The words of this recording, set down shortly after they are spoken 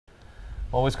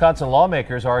Well, Wisconsin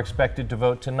lawmakers are expected to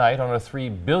vote tonight on a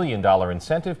 $3 billion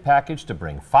incentive package to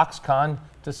bring Foxconn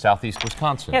to southeast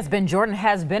Wisconsin. Yes, Ben Jordan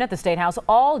has been at the State House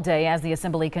all day as the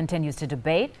Assembly continues to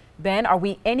debate. Ben, are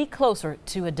we any closer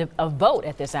to a vote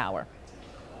at this hour?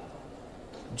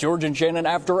 George and Shannon,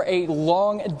 after a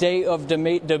long day of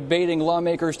debating,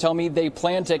 lawmakers tell me they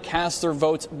plan to cast their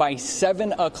votes by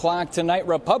 7 o'clock tonight.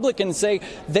 Republicans say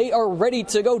they are ready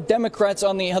to go. Democrats,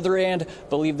 on the other hand,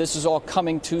 believe this is all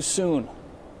coming too soon.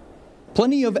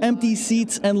 Plenty of empty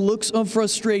seats and looks of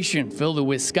frustration fill the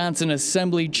Wisconsin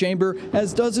Assembly chamber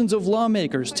as dozens of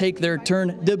lawmakers take their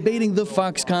turn debating the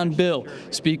Foxconn bill.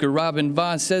 Speaker Robin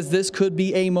Vos says this could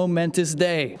be a momentous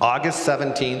day. August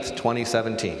 17th,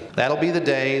 2017. That'll be the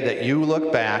day that you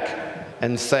look back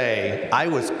and say, I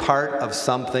was part of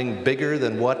something bigger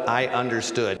than what I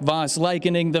understood. Vos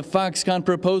likening the Foxconn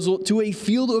proposal to a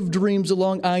field of dreams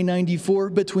along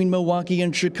I-94 between Milwaukee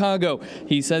and Chicago.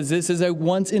 He says this is a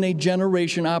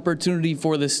once-in-a-generation opportunity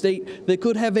for the state that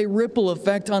could have a ripple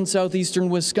effect on southeastern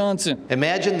Wisconsin.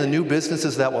 Imagine the new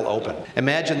businesses that will open.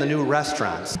 Imagine the new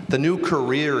restaurants, the new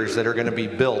careers that are going to be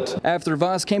built. After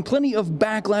Vos came plenty of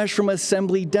backlash from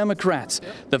Assembly Democrats.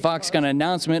 The Foxconn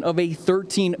announcement of a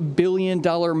 $13 billion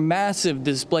massive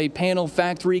display panel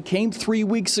factory came 3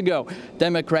 weeks ago.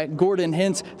 Democrat Gordon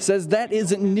Hintz says that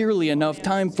isn't nearly enough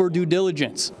time for due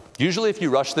diligence. Usually if you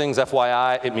rush things,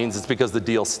 FYI, it means it's because the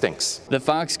deal stinks. The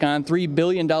Foxconn $3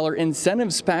 billion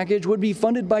incentives package would be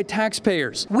funded by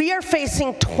taxpayers. We are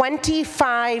facing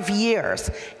 25 years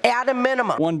at a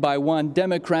minimum. One by one,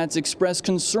 Democrats expressed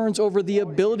concerns over the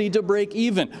ability to break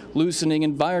even, loosening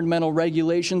environmental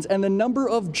regulations, and the number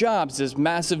of jobs this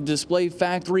massive display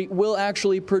factory will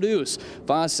actually produce.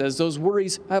 Vos says those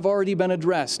worries have already been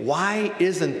addressed. Why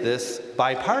isn't this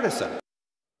bipartisan?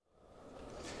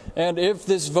 And if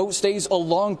this vote stays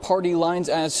along party lines,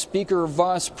 as Speaker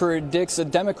Vos predicts, the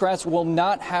Democrats will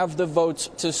not have the votes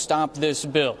to stop this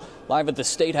bill. Live at the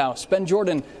State House, Ben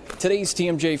Jordan, today's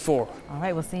TMJ4. All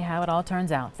right, we'll see how it all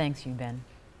turns out. Thanks, you, Ben.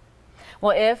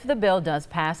 Well, if the bill does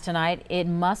pass tonight, it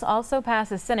must also pass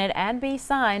the Senate and be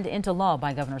signed into law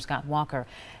by Governor Scott Walker.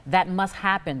 That must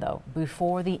happen, though,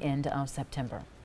 before the end of September.